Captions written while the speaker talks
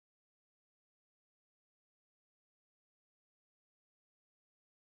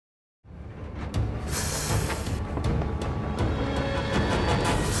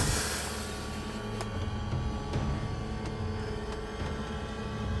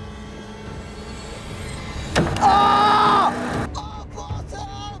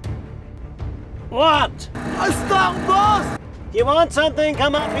What? I'm stuck, boss! You want something?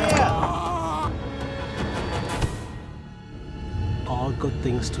 Come up here. All good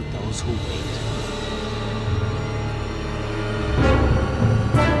things to those who wait.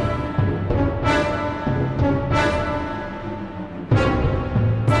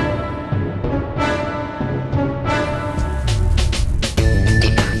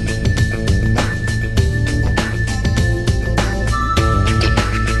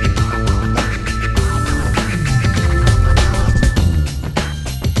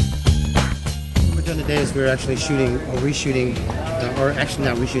 Days we're actually shooting or reshooting, or actually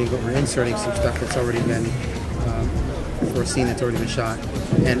not reshooting, but we're inserting some stuff that's already been for a scene that's already been shot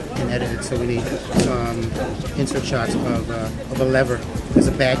and edited. So we need insert shots of a lever. There's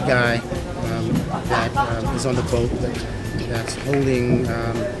a bad guy that is on the boat that's holding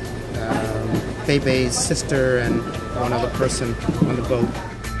Bebe's sister and one other person on the boat.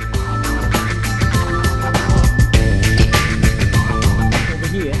 Over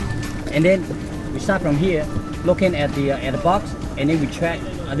here, and then we start from here, looking at the box, and then we track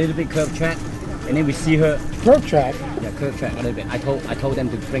a little bit curve track, and then we see her. Curve track? Yeah, curve track a little bit. I told them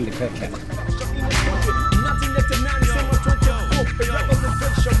to bring the curve track.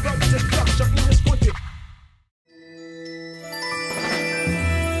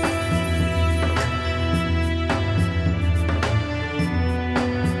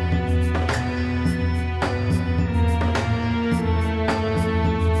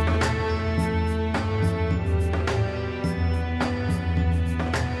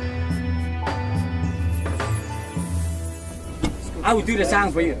 I will do the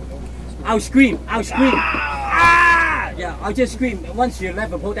sound for you. I'll scream. Ah! Yeah, I'll just scream. Once you let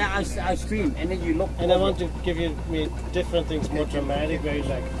the pull down, I'll scream, and then you look. And I want to give you different things, more dramatic, very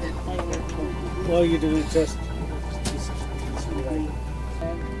like. All you do is just.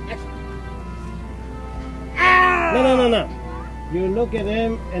 No. You look at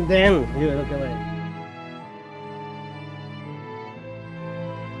him, and then you look away.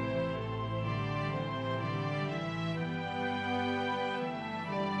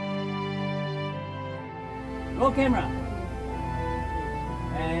 Roll camera.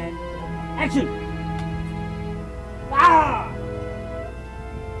 And action. Ah!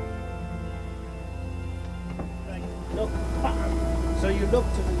 Look. So you look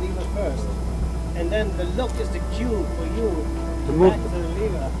to the lever first, and then the look is the cue for you to move to the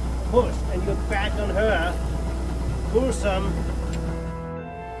lever, push, and you look back on her, pull some.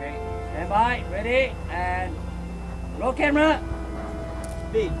 Okay, stand by, ready, and roll camera.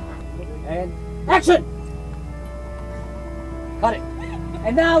 Speed. And action. Got it.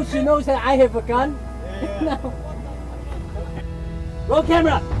 And now she knows that I have a gun. Yeah. Now. Roll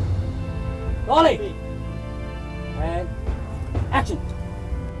camera. Rolling. And action.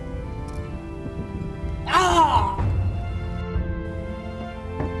 Ah!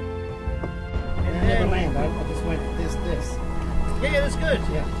 And then, never mind, I just went this. Yeah, that's good.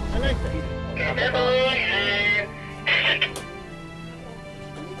 Yeah, I like that.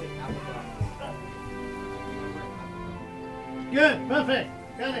 Good, perfect,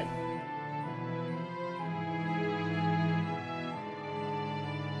 got it.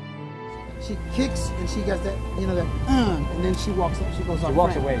 She kicks and she gets that, and then she walks up, she goes off. She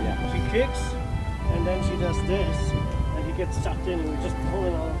walks away, yeah. She kicks, and then she does this, and he gets sucked in, and we just pull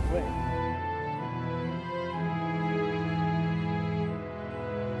it all the way.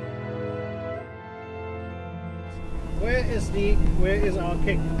 Where is our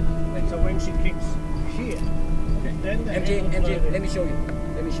kick? So when she kicks here, okay. Then the MJ, let me show you.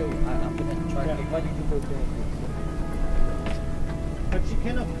 I'm gonna try to kick. Why did you go there? But she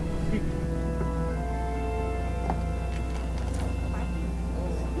cannot kick.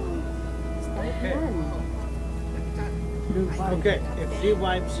 Okay, if she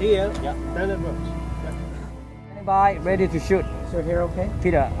wipes here, then it works. Standing by, ready to shoot. So here, okay?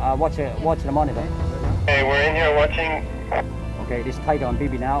 Peter, watch the monitor. Okay, we're in here watching. Okay, this tight on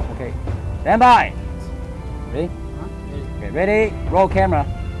BB now. Okay, stand by. Ready? Okay, ready. Roll camera.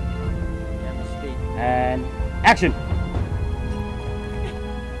 And action.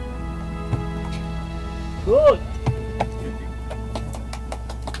 Good.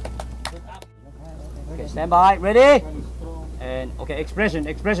 Okay, stand by. Ready? And okay, expression.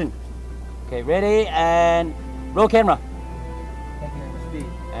 Okay, ready and roll camera.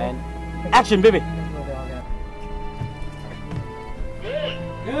 And action, baby.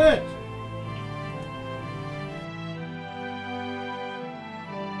 Good.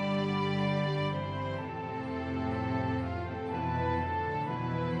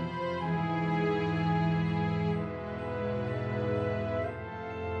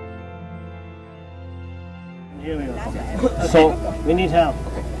 Here we go. So, We need help.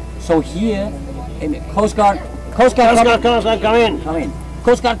 so here, Coast Guard, Coast Guard, come in. come in.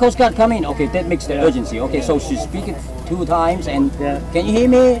 Coast Guard, come in. Okay, that makes the urgency. Okay, so she speak it 2 times, and Yeah. can you hear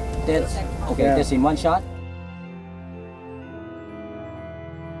me? That's okay. Yeah. That's in one shot.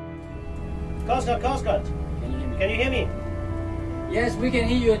 Coast Guard. Can you hear me? Can you hear me? Yes, we can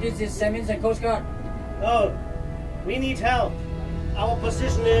hear you. This is Simmons and Coast Guard. Oh, we need help. Our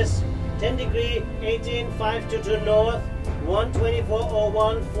position is 10 degree, 18, 522 north,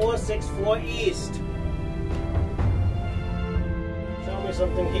 12401, 464 east. Show me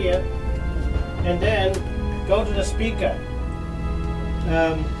something here. And then go to the speaker.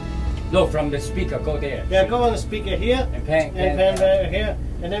 No, from the speaker, go there. Yeah, go on the speaker here. And pan Here.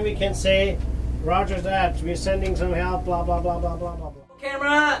 And then we can say, Roger that, we're sending some help, blah, blah, blah, blah, blah, blah, blah.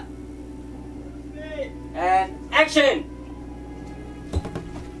 Camera and action.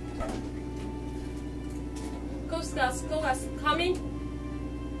 Coast Guard coming.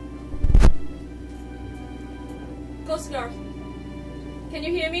 Coast Guard, can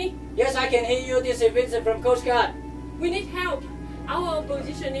you hear me? Yes, I can hear you. This is Vincent from Coast Guard. We need help. Our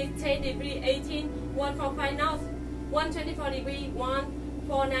position is 10 degree 18, 145 north, 124 degree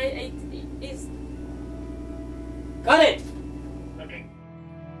 1498 east. Got it. Okay.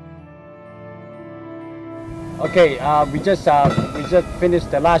 Okay, we just finished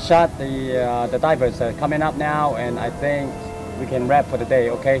the last shot. The divers are coming up now, and I think we can wrap for the day.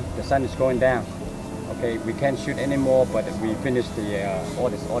 Okay, the sun is going down. Okay, we can't shoot anymore, but we finished all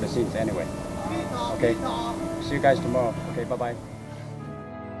the scenes anyway. Okay, see you guys tomorrow. Okay, bye bye.